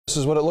This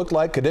is what it looked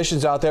like.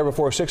 Conditions out there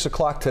before 6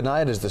 o'clock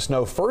tonight as the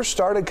snow first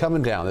started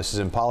coming down. This is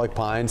in Pollock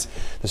Pines.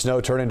 The snow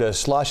turned into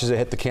slush as it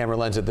hit the camera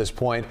lens at this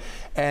point.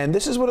 And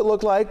this is what it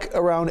looked like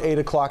around 8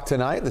 o'clock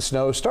tonight. The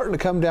snow is starting to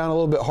come down a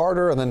little bit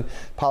harder and then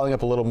piling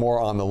up a little more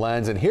on the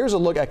lens. And here's a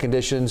look at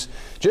conditions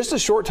just a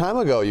short time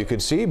ago. You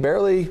could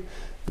barely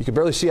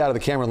see out of the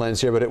camera lens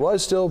here, but it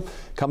was still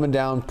coming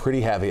down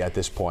pretty heavy at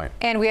this point.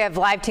 And we have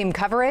live team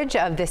coverage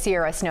of the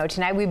Sierra snow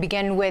tonight. We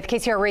begin with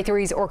KCRA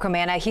 3's Orko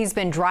Manna. He's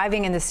been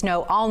driving in the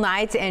snow all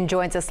night and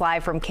joins us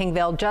live from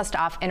Kingville, just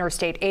off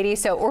Interstate 80.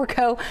 So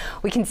Orko,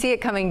 we can see it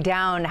coming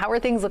down. How are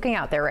things looking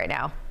out there right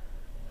now?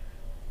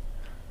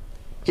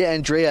 Yeah,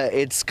 Andrea,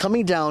 it's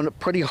coming down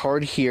pretty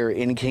hard here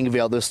in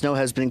Kingville. The snow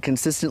has been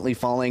consistently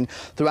falling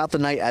throughout the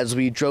night as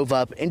we drove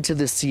up into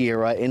the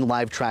Sierra in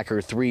Live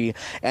Tracker 3.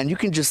 And you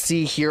can just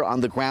see here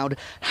on the ground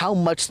how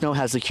much snow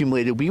has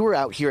accumulated. We were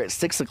out here at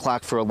 6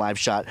 o'clock for a live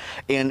shot,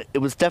 and it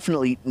was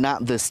definitely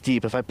not this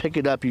deep. If I pick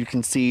it up, you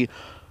can see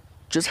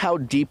just how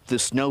deep the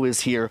snow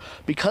is here.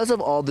 Because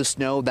of all the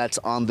snow that's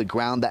on the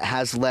ground, that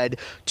has led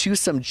to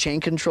some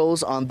chain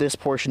controls on this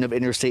portion of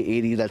Interstate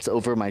 80 that's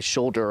over my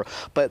shoulder.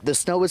 But the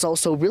snow is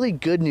also really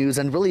good news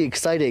and really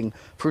exciting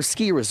for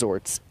ski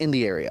resorts in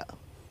the area.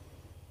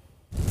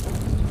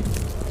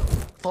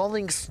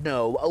 Falling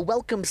snow, a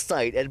welcome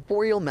sight at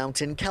Boreal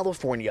Mountain,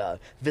 California.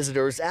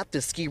 Visitors at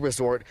the ski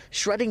resort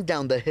shredding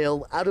down the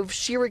hill out of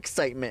sheer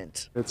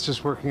excitement. It's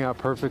just working out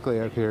perfectly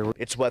out here.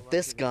 It's what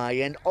this guy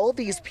and all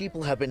these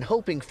people have been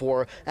hoping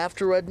for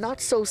after a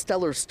not so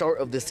stellar start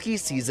of the ski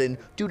season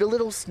due to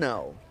little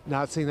snow.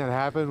 Not seeing that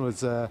happen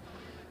was a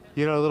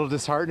little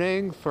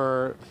disheartening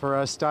for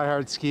us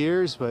diehard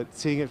skiers, but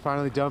seeing it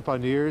finally dump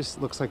on New Year's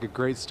looks like a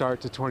great start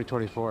to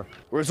 2024.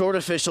 Resort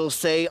officials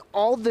say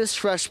all this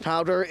fresh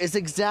powder is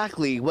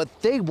exactly what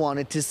they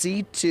wanted to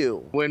see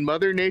too. When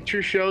Mother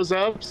Nature shows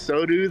up,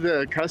 so do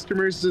the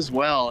customers as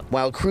well.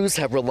 While crews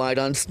have relied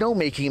on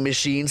snowmaking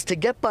machines to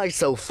get by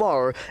so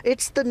far,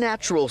 it's the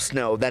natural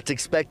snow that's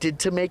expected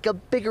to make a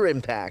bigger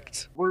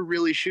impact. We're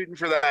really shooting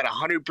for that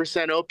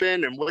 100%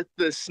 open, and with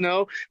the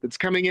snow that's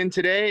coming in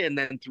today and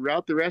then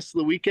throughout the rest of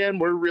the weekend,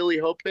 we're really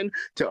hoping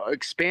to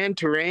expand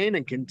terrain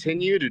and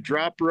continue to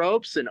drop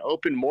ropes and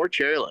open more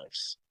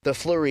chairlifts. The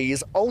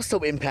flurries also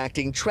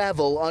impacting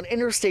travel on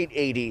Interstate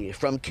 80.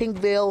 From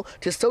Kingville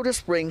to Soda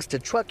Springs to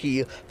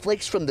Truckee,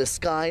 flakes from the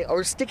sky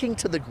are sticking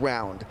to the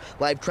ground.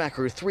 Live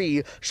Tracker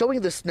 3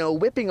 showing the snow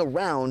whipping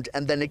around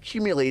and then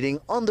accumulating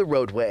on the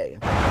roadway.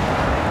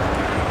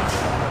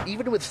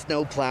 Even with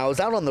snow plows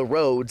out on the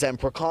roads and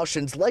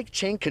precautions like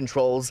chain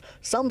controls,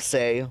 some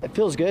say it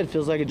feels good. It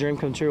feels like a dream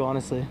come true,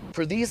 honestly.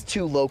 For these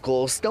two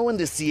locals, snow in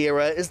the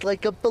Sierra is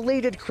like a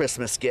belated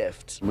Christmas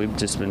gift. We've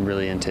just been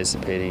really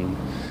anticipating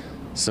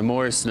some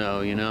more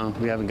snow, you know.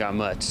 We haven't got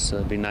much, so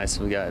it'd be nice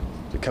if we got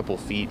a couple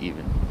feet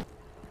even.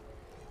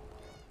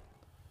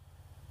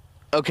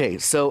 Okay,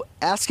 so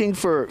asking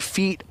for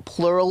feet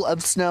plural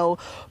of snow,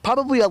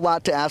 probably a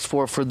lot to ask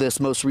for this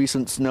most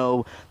recent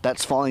snow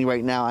that's falling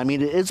right now. I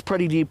mean, it is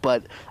pretty deep,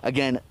 but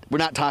again, we're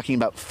not talking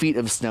about feet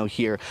of snow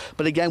here.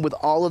 But again, with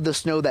all of the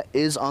snow that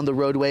is on the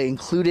roadway,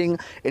 including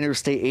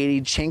Interstate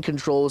 80, chain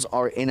controls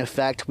are in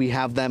effect. We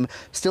have them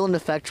still in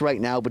effect right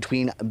now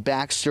between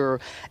Baxter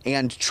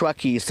and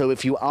Truckee. So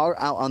if you are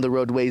out on the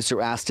roadways,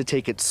 you're asked to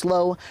take it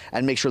slow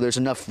and make sure there's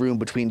enough room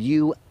between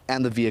you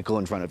and the vehicle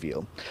in front of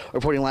you.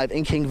 Reporting live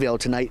in Kingville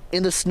tonight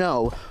in the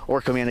snow,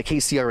 Orko Manna,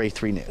 KCRA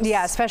 3 News.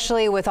 Yeah,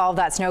 especially with all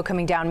that snow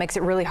coming down, makes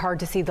it really hard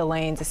to see the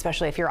lanes,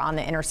 especially if you're on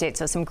the interstate.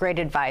 So some great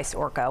advice,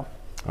 Orko.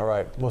 All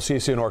right, we'll see you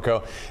soon,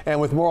 Orko. And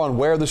with more on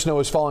where the snow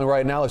is falling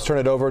right now, let's turn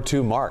it over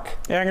to Mark.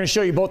 Yeah, I'm going to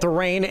show you both the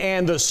rain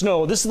and the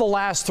snow. This is the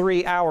last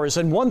 3 hours.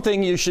 And one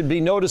thing you should be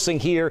noticing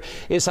here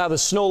is how the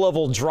snow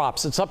level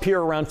drops. It's up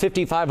here around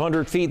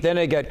 5,500 feet. Then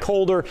it got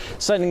colder,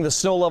 sending the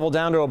snow level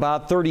down to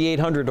about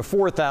 3,800 to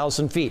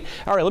 4,000 feet.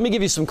 All right, let me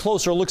give you some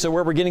closer looks at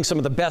where we're getting some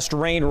of the best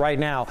rain right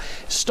now.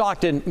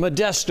 Stockton,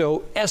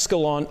 Modesto,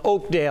 Escalon,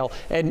 Oakdale,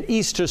 and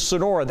east to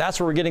Sonora.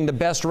 That's where we're getting the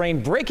best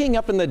rain, breaking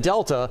up in the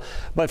Delta.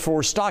 But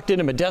for Stockton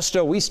and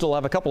Modesto, we still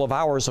have a couple of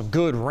hours of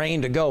good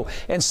rain to go.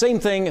 And same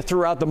thing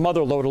throughout the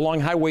mother lode along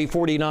Highway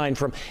 49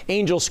 from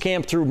Angels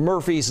Camp through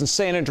Murphy's and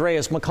San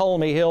Andreas,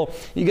 McCollum Hill.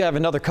 You have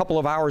another couple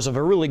of hours of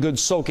a really good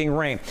soaking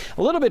rain.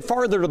 A little bit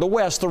farther to the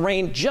west, the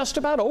rain just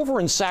about over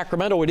in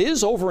Sacramento. It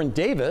is over in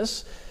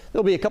Davis.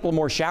 There'll be a couple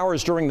more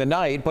showers during the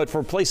night, but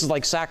for places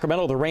like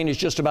Sacramento, the rain is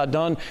just about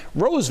done.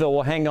 Roseville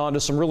will hang on to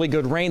some really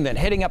good rain. Then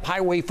heading up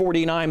Highway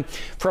 49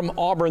 from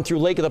Auburn through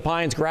Lake of the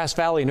Pines, Grass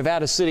Valley,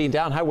 Nevada City, and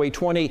down Highway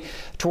 20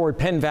 toward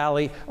Penn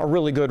Valley, a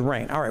really good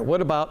rain. All right, what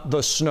about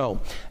the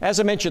snow? As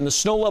I mentioned, the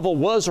snow level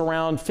was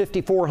around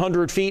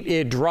 5,400 feet.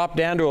 It dropped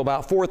down to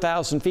about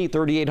 4,000 feet,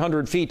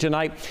 3,800 feet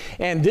tonight.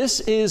 And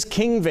this is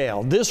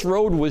Kingvale. This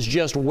road was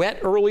just wet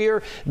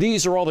earlier.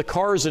 These are all the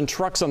cars and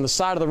trucks on the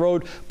side of the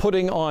road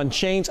putting on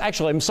chains.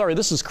 Actually, I'm sorry,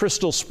 this is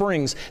Crystal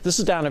Springs. This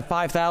is down at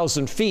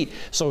 5,000 feet.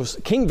 So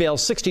Kingvale,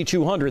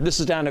 6,200. This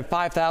is down at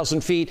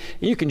 5,000 feet.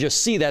 You can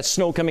just see that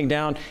snow coming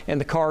down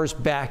and the cars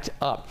backed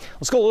up.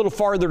 Let's go a little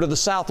farther to the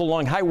south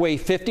along Highway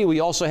 50. We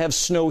also have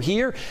snow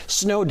here,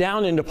 snow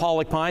down into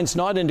Pollock Pines,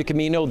 not into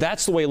Camino.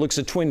 That's the way it looks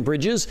at Twin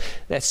Bridges.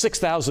 That's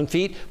 6,000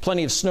 feet.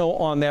 Plenty of snow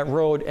on that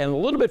road. And a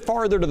little bit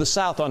farther to the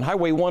south on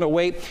Highway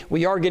 108,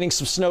 we are getting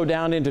some snow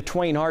down into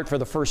Twain Harte for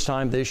the first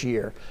time this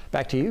year.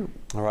 Back to you.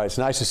 All right, it's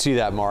nice to see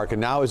that, Mark. And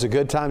now is a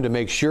good time to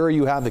make sure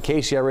you have the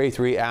KCRA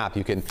 3 app.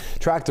 You can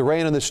track the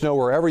rain and the snow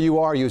wherever you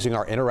are using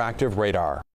our interactive radar.